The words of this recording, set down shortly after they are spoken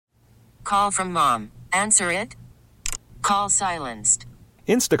Call from mom. Answer it. Call silenced.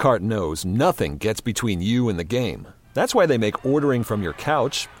 Instacart knows nothing gets between you and the game. That's why they make ordering from your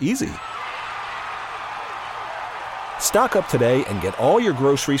couch easy. Stock up today and get all your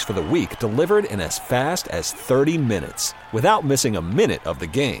groceries for the week delivered in as fast as 30 minutes without missing a minute of the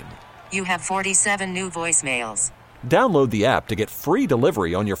game. You have 47 new voicemails. Download the app to get free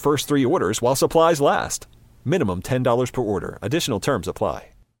delivery on your first 3 orders while supplies last. Minimum $10 per order. Additional terms apply.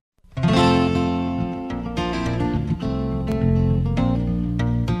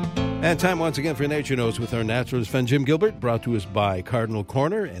 And time once again for Nature Notes with our naturalist friend Jim Gilbert, brought to us by Cardinal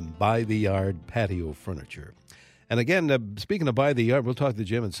Corner and By the Yard Patio Furniture. And again, speaking of By the Yard, we'll talk to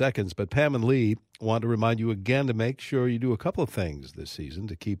Jim in seconds, but Pam and Lee want to remind you again to make sure you do a couple of things this season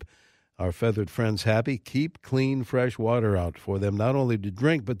to keep our feathered friends happy. Keep clean, fresh water out for them, not only to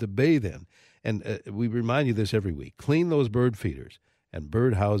drink, but to bathe in. And we remind you this every week. Clean those bird feeders and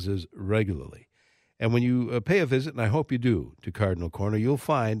bird houses regularly. And when you pay a visit, and I hope you do, to Cardinal Corner, you'll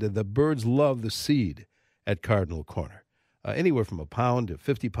find that the birds love the seed at Cardinal Corner. Anywhere from a pound to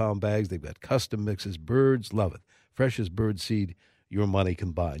 50-pound bags. They've got custom mixes. Birds love it. Freshest bird seed your money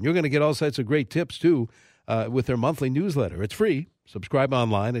can buy. And you're going to get all sorts of great tips, too, with their monthly newsletter. It's free. Subscribe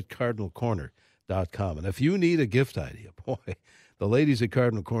online at cardinalcorner.com. And if you need a gift idea, boy, the ladies at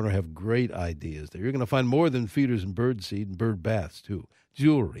Cardinal Corner have great ideas there. You're going to find more than feeders and bird seed and bird baths, too.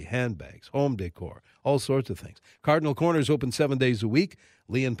 Jewelry, handbags, home decor, all sorts of things. Cardinal Corner is open 7 days a week.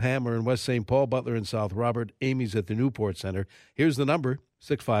 Lee and Pam are in West St. Paul, Butler in South Robert. Amy's at the Newport Center. Here's the number,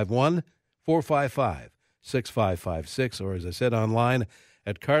 651-455-6556. Or as I said, online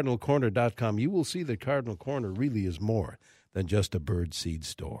at cardinalcorner.com. You will see that Cardinal Corner really is more than just a bird seed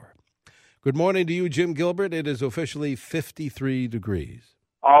store. Good morning to you, Jim Gilbert. It is officially 53 degrees.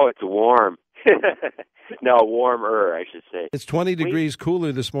 Oh, it's warm. No, warmer, I should say. It's 20 degrees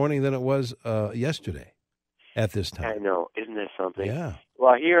cooler this morning than it was yesterday at this time. I know. Isn't that something? Yeah.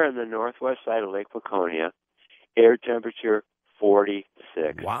 Well, here on the northwest side of Lake Laconia, air temperature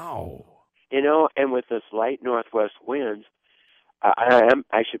 46. Wow. You know, and with this light northwest winds,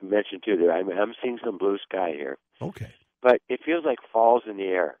 I should mention, too, that I'm seeing some blue sky here. Okay. But it feels like fall's in the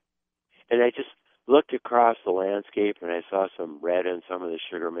air. And I just looked across the landscape, and I saw some red in some of the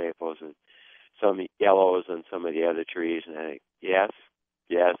sugar maples and some yellows on some of the other trees, and I think, yes,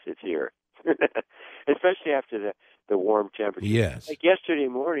 it's here. Especially after the warm temperature. Yes. Like yesterday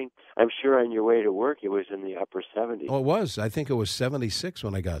morning, I'm sure on your way to work, it was in the upper 70s. Oh, it was. I think it was 76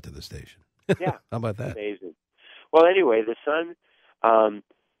 when I got to the station. Yeah. How about that? Amazing. Well, anyway, the sun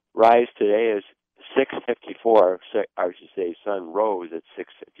rise today is 6:54. So, I should say sun rose at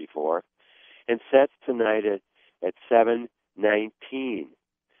 6:54 and sets tonight at 7:19.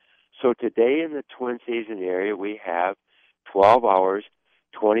 So today in the Twin Season area, we have 12 hours,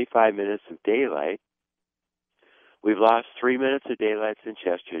 25 minutes of daylight. We've lost 3 minutes of daylight since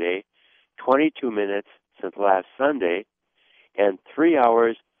yesterday, 22 minutes since last Sunday, and 3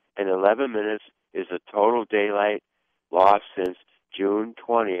 hours and 11 minutes is the total daylight lost since June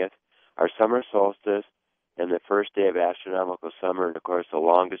 20th, our summer solstice, and the first day of astronomical summer, and, of course, the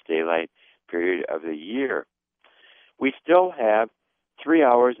longest daylight period of the year. We still have 3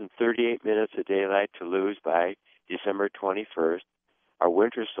 hours and 38 minutes of daylight to lose by December 21st, our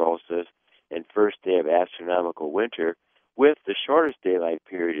winter solstice, and first day of astronomical winter, with the shortest daylight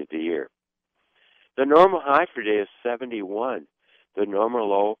period of the year. The normal high for today is 71, the normal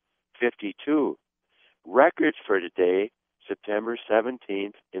low 52. Records for today, September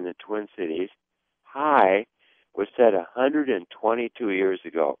 17th in the Twin Cities, high was set 122 years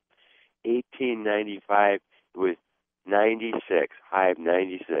ago. 1895 was 96, high of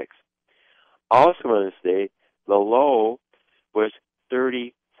 96. Also on this day, the low was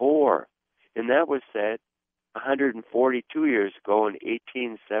 34, and that was set 142 years ago in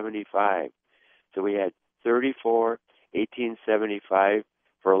 1875. So we had 34, 1875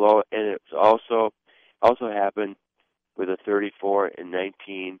 for a low, and it was also happened with a 34 in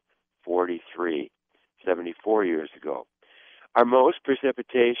 1943, 74 years ago. Our most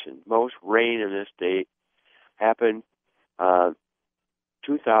precipitation, most rain in this state happened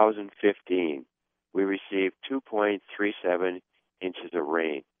 2015. We received 2.37 inches of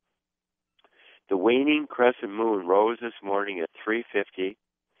rain. The waning crescent moon rose this morning at 3:50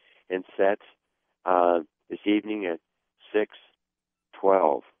 and sets this evening at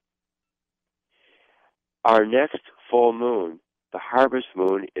 6:12. Our next full moon, the harvest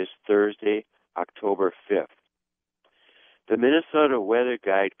moon, is Thursday, October 5th. The Minnesota Weather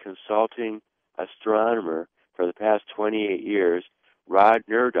Guide consulting astronomer for the past 28 years, Rod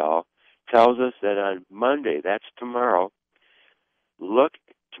Nerdahl, tells us that on Monday, that's tomorrow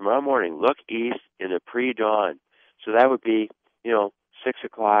tomorrow morning, look east in the pre-dawn. So that would be, 6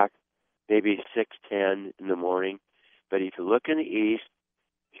 o'clock, maybe 6:10 in the morning. But if you look in the east,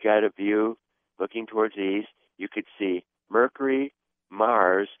 you got a view looking towards the east. You could see Mercury,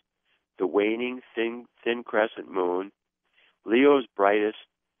 Mars, the waning thin crescent moon, Leo's brightest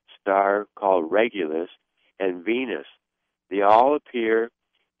star called Regulus, and Venus. They all appear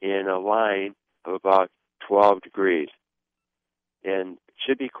in a line of about 12 degrees. And it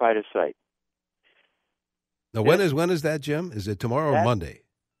should be quite a sight. Now, when is that, Jim? Is it tomorrow or Monday?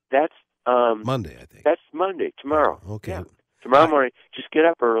 That's Monday, I think. That's Monday, tomorrow. Okay. Yeah. Tomorrow morning. Just get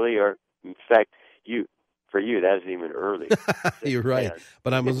up early, or in fact, for you, that isn't even early. You're right.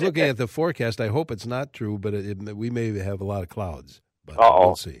 But I was looking at the forecast. I hope it's not true, but we may have a lot of clouds. But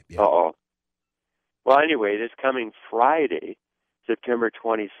we'll see. Yeah. Well, anyway, this coming Friday, September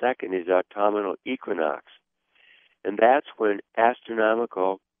 22nd, is autumnal equinox. And that's when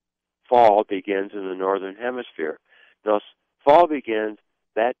astronomical fall begins in the northern hemisphere. Now, fall begins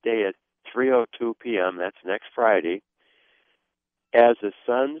that day at 3:02 p.m., that's next Friday, as the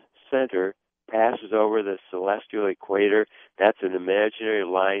sun's center passes over the celestial equator. That's an imaginary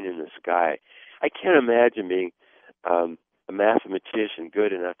line in the sky. I can't imagine being a mathematician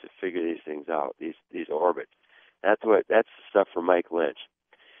good enough to figure these things out, these orbits. That's the stuff for Mike Lynch.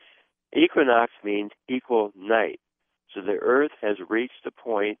 Equinox means equal night. So the Earth has reached a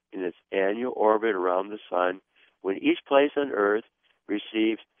point in its annual orbit around the sun when each place on Earth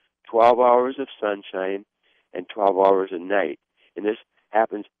receives 12 hours of sunshine and 12 hours of night. And this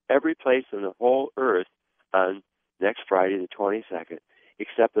happens every place on the whole Earth on next Friday, the 22nd,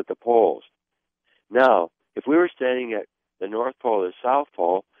 except at the poles. Now, if we were standing at the North Pole or the South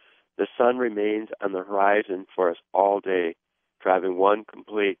Pole, the sun remains on the horizon for us all day, driving one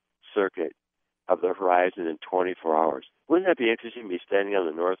complete circuit of the horizon in 24 hours. Wouldn't that be interesting to be standing on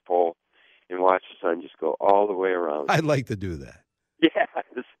the North Pole and watch the sun just go all the way around? I'd like to do that. Yes.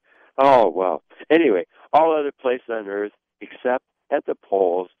 Oh, well. Anyway, all other places on Earth, except at the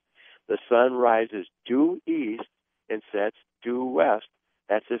poles, the sun rises due east and sets due west.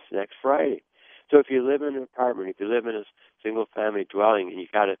 That's this next Friday. So if you live in an apartment, if you live in a single-family dwelling, and you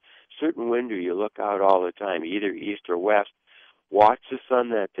got a certain window you look out all the time, either east or west, watch the sun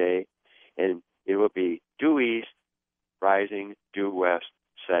that day, and it will be due east, rising, due west,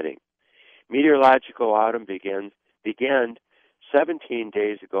 setting. Meteorological autumn began 17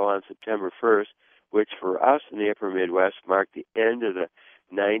 days ago on September 1st, which for us in the upper Midwest marked the end of the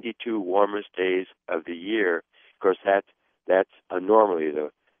 92 warmest days of the year. Of course, that's normally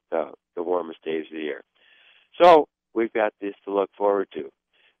the warmest days of the year. So we've got this to look forward to.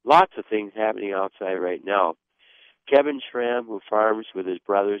 Lots of things happening outside right now. Kevin Schramm, who farms with his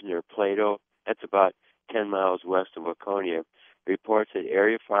brothers near Plato, that's about 10 miles west of Waconia, reports that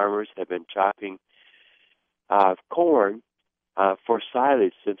area farmers have been chopping corn for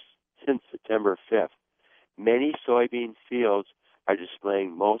silage since September 5th. Many soybean fields are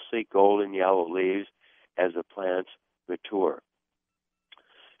displaying mostly golden yellow leaves as the plants mature.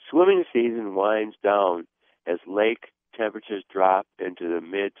 Swimming season winds down as lake temperatures drop into the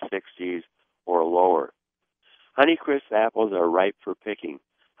mid-60s or lower. Honeycrisp apples are ripe for picking.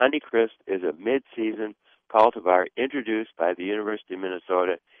 Honeycrisp is a mid-season cultivar introduced by the University of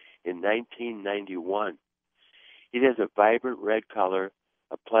Minnesota in 1991. It has a vibrant red color,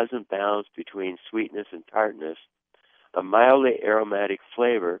 a pleasant balance between sweetness and tartness, a mildly aromatic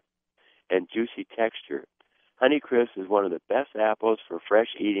flavor, and juicy texture. Honeycrisp is one of the best apples for fresh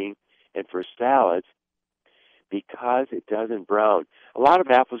eating and for salads because it doesn't brown. A lot of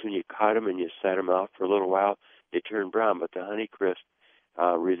apples, when you cut them and you set them out for a little while, they turn brown, but the Honeycrisp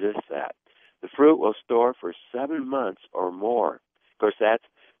resists that. The fruit will store for 7 months or more. Of course, that's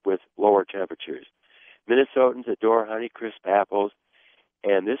with lower temperatures. Minnesotans adore Honeycrisp apples,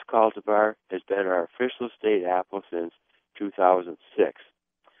 and this cultivar has been our official state apple since 2006.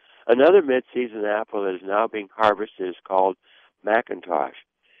 Another mid-season apple that is now being harvested is called McIntosh.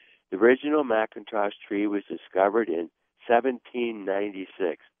 The original McIntosh tree was discovered in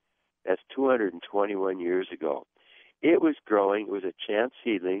 1796. That's 221 years ago. It was growing. It was a chance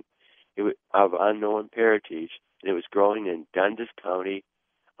seedling of unknown parentage, and it was growing in Dundas County,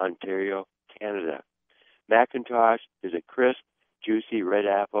 Ontario, Canada. McIntosh is a crisp, juicy red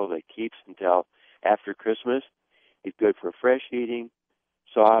apple that keeps until after Christmas. It's good for fresh eating,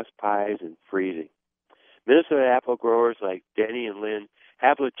 sauce, pies, and freezing. Minnesota apple growers like Denny and Lynn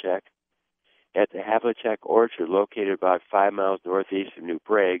Havlicek at the Havlicek Orchard, located about 5 miles northeast of New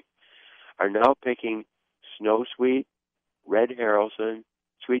Prague, are now picking Snow Sweet, Red Harrelson,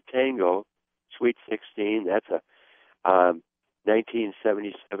 Sweet Tango, Sweet 16. That's a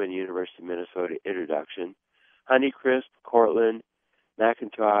 1977 University of Minnesota introduction, Honeycrisp, Cortland,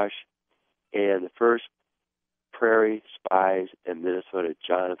 Macintosh, and the first Prairie Spies and Minnesota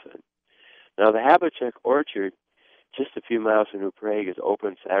Jonathan. Now, the Habachek Orchard, just a few miles from New Prague, is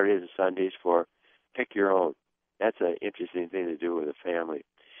open Saturdays and Sundays for pick your own. That's an interesting thing to do with a family.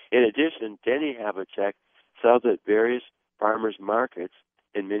 In addition, Denny Habachek sells at various farmers markets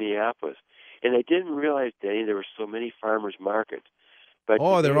in Minneapolis. And I didn't realize, Denny, there were so many farmers markets. But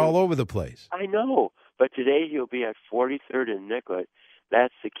Oh, they're today, all over the place. I know. But today he'll be at 43rd and Nicollet.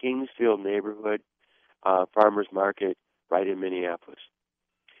 That's the Kingsfield neighborhood farmers market right in Minneapolis.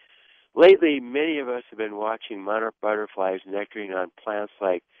 Lately, many of us have been watching monarch butterflies nectaring on plants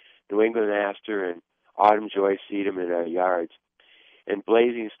like New England aster and autumn joy sedum in our yards, and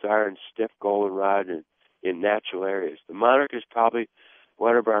blazing star and stiff goldenrod in natural areas. The monarch is probably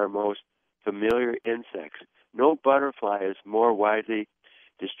one of our most familiar insects. No butterfly is more widely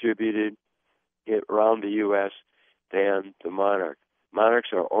distributed around the U.S. than the monarch. Monarchs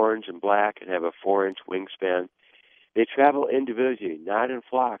are orange and black and have a 4-inch wingspan. They travel individually, not in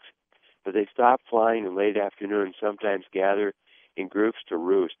flocks, but they stop flying in late afternoon and sometimes gather in groups to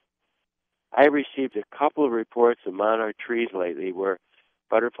roost. I received a couple of reports of monarch trees lately where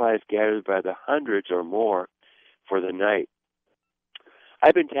butterflies gathered by the hundreds or more for the night.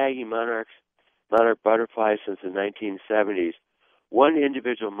 I've been tagging monarch butterflies since the 1970s. One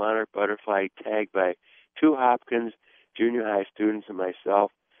individual monarch butterfly tagged by 2 Hopkins junior high students and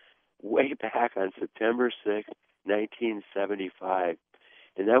myself way back on September 6, 1975.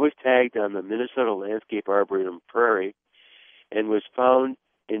 And that was tagged on the Minnesota Landscape Arboretum Prairie and was found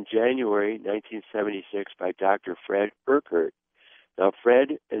in January 1976 by Dr. Fred Urquhart. Now,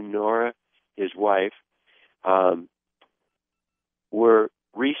 Fred and Nora, his wife, were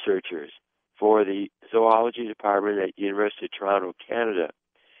researchers for the zoology department at University of Toronto, Canada.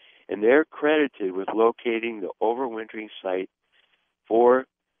 And they're credited with locating the overwintering site for,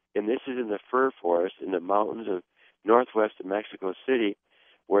 and this is in the fir forest in the mountains of northwest of Mexico City,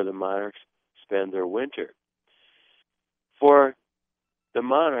 where the monarchs spend their winter. For the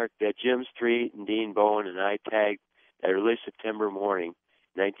monarch that Jim Street and Dean Bowen and I tagged that early September morning,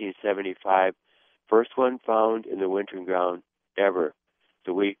 1975, first one found in the wintering ground ever.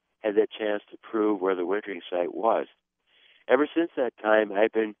 So we had that chance to prove where the wintering site was. Ever since that time,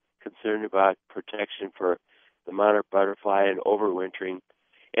 I've been concerned about protection for the monarch butterfly and overwintering,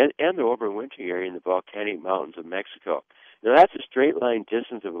 and the overwintering area in the volcanic mountains of Mexico. Now, that's a straight line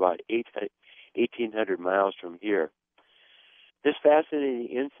distance of about 1,800 miles from here. This fascinating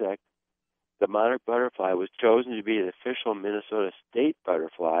insect, the monarch butterfly, was chosen to be the official Minnesota state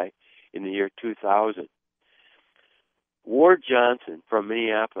butterfly in the year 2000. Ward Johnson from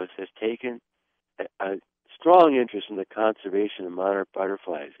Minneapolis has taken a strong interest in the conservation of monarch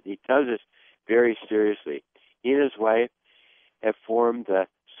butterflies. He does this very seriously. He and his wife have formed the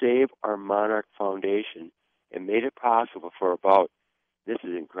Save Our Monarch Foundation and made it possible for about, this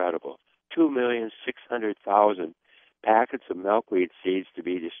is incredible, 2,600,000 packets of milkweed seeds to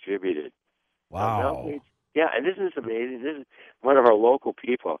be distributed. Wow. Yeah, and this is amazing. This is one of our local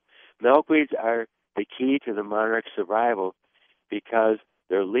people. Milkweeds are the key to the monarch's survival because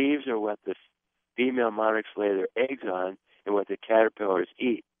their leaves are what the female monarchs lay their eggs on and what the caterpillars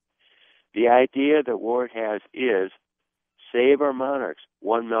eat. The idea that Ward has is save our monarchs,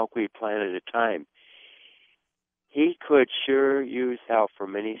 one milkweed plant at a time. He could sure use help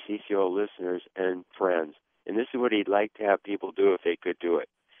from many CCO listeners and friends, and this is what he'd like to have people do if they could do it.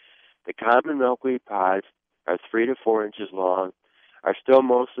 The common milkweed pods are 3 to 4 inches long, are still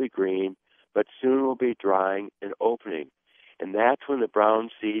mostly green, but soon will be drying and opening, and that's when the brown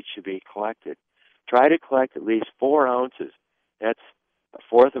seeds should be collected. Try to collect at least 4 ounces. That's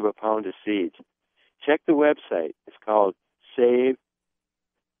 1/4 of a pound of seeds. Check the website. It's called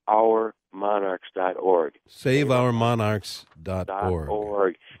SaveOurMonarchs.org.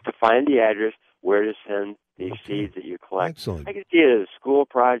 SaveOurMonarchs.org. To find the address where to send these seeds that you collect. Excellent. I can see it as a school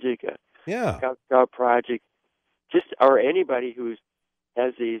project, a Scout project, or anybody who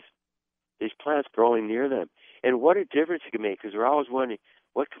has these plants growing near them. And what a difference it can make, because we're always wondering,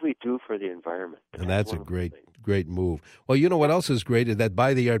 what can we do for the environment? And that's a great move. Well, you know what else is great is that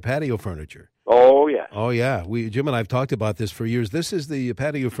by-the-yard patio furniture. Oh, yeah. Oh, yeah. Jim and I have talked about this for years. This is the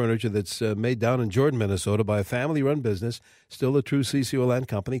patio furniture that's made down in Jordan, Minnesota by a family-run business, still a true CCO land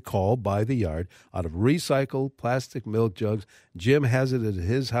company, called By the Yard, out of recycled plastic milk jugs. Jim has it at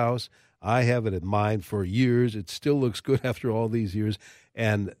his house. I have it at mine for years. It still looks good after all these years.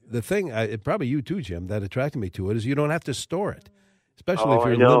 And the thing, probably you too, Jim, that attracted me to it is you don't have to store it. especially if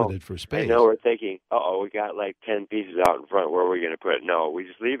you're limited for space. I know we're thinking, we got like 10 pieces out in front. Where are we going to put it? No, we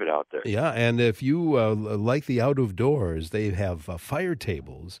just leave it out there. Yeah, and if you like the out of doors, they have fire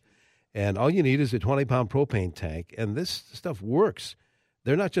tables, and all you need is a 20-pound propane tank, and this stuff works.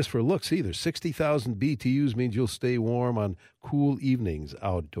 They're not just for looks either. 60,000 BTUs means you'll stay warm on cool evenings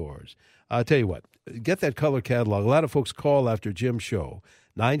outdoors. I'll tell you what, get that color catalog. A lot of folks call after Jim's show,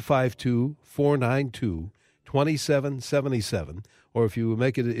 952-492-2777. Or if you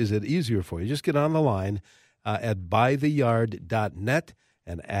make it, is it easier for you, just get on the line at buytheyard.net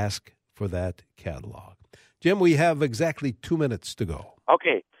and ask for that catalog. Jim, we have exactly 2 minutes to go.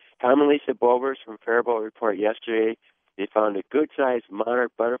 Okay. Tom and Lisa Bovers from Faribault report yesterday. They found a good-sized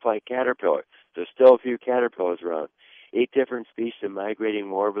monarch butterfly caterpillar. There's still a few caterpillars around. 8 different species of migrating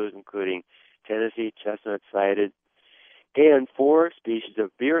warblers, including Tennessee chestnut-sided, and 4 species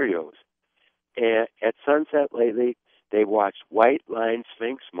of vireos. And at sunset lately, they watched white-lined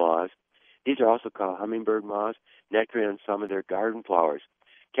sphinx moths. These are also called hummingbird moths, nectaring on some of their garden flowers.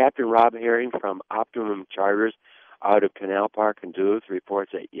 Captain Rob Herring from Optimum Charters out of Canal Park in Duluth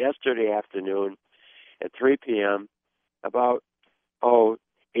reports that yesterday afternoon at 3 p.m., about 8-9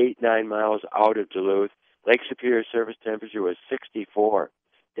 miles out of Duluth, Lake Superior surface temperature was 64.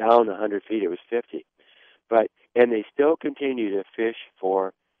 Down 100 feet, it was 50. And they still continue to fish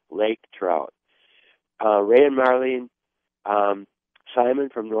for lake trout. Ray and Marlene Simon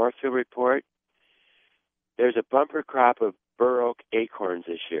from Northfield report, there's a bumper crop of bur oak acorns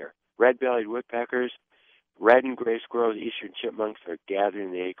this year. Red-bellied woodpeckers, red and gray squirrels, eastern chipmunks are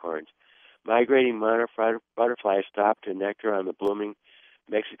gathering the acorns. Migrating monarch butterflies stop to nectar on the blooming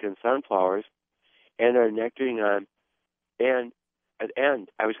Mexican sunflowers and are nectaring on, and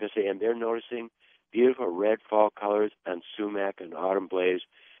they're noticing beautiful red fall colors on sumac and autumn blaze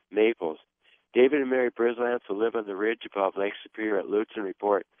maples. David and Mary Brislant, who live on the ridge above Lake Superior at Lutzen,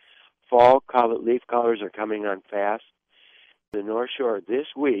 report fall leaf colors are coming on fast. The North Shore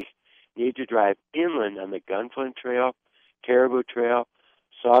this week need to drive inland on the Gunflint Trail, Caribou Trail,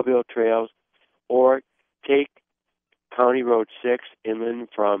 Sawbill Trails, or take County Road 6 inland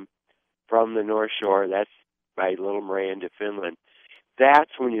from the North Shore. That's by Little Maria into Finland.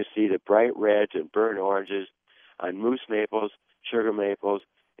 That's when you see the bright reds and burnt oranges on moose maples, sugar maples,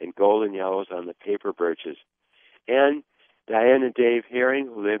 and golden yellows on the paper birches. And Diane and Dave Herring,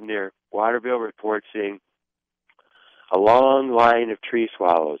 who live near Waterville, report seeing a long line of tree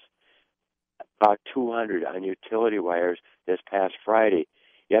swallows, about 200 on utility wires this past Friday.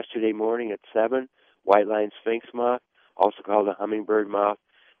 Yesterday morning at 7, white-lined sphinx moth, also called the hummingbird moth,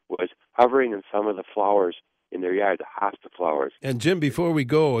 was hovering in some of the flowers in their yard, the hosta flowers. And Jim, before we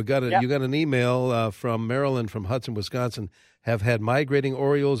go, you got an email from Marilyn from Hudson, Wisconsin. Have had migrating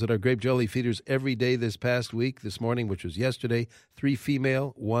orioles at our grape jelly feeders every day this past week. This morning, which was yesterday, 3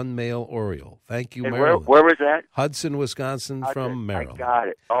 female, 1 male oriole. Thank you, and Marilyn. Where was that? Hudson, Wisconsin, from Maryland. I got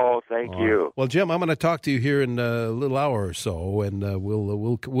it. Oh, thank you. Well, Jim, I'm going to talk to you here in a little hour or so, and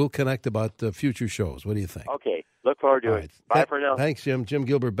we'll connect about future shows. What do you think? Okay. Look forward to it. Bye for now. Thanks, Jim. Jim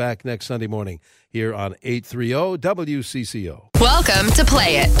Gilbert back next Sunday morning here on 830 WCCO. Welcome to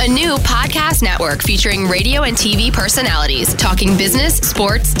Play It, a new podcast network featuring radio and TV personalities talking business,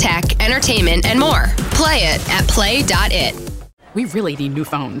 sports, tech, entertainment, and more. Play it at play.it. We really need new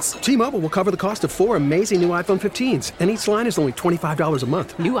phones. T-Mobile will cover the cost of 4 amazing new iPhone 15s, and each line is only $25 a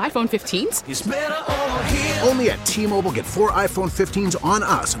month. New iPhone 15s? It's better over here. Only at T-Mobile, get 4 iPhone 15s on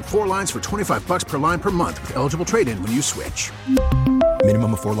us and 4 lines for $25 per line per month with eligible trade-in when you switch.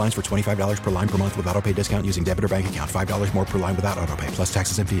 Minimum of 4 lines for $25 per line per month with autopay discount using debit or bank account. $5 more per line without autopay, plus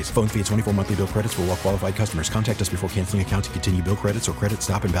taxes and fees. Phone fee at 24 monthly bill credits for well-qualified customers. Contact us before canceling account to continue bill credits or credit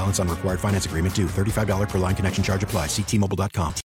stop and balance on required finance agreement due. $35 per line connection charge applies. See T-Mobile.com.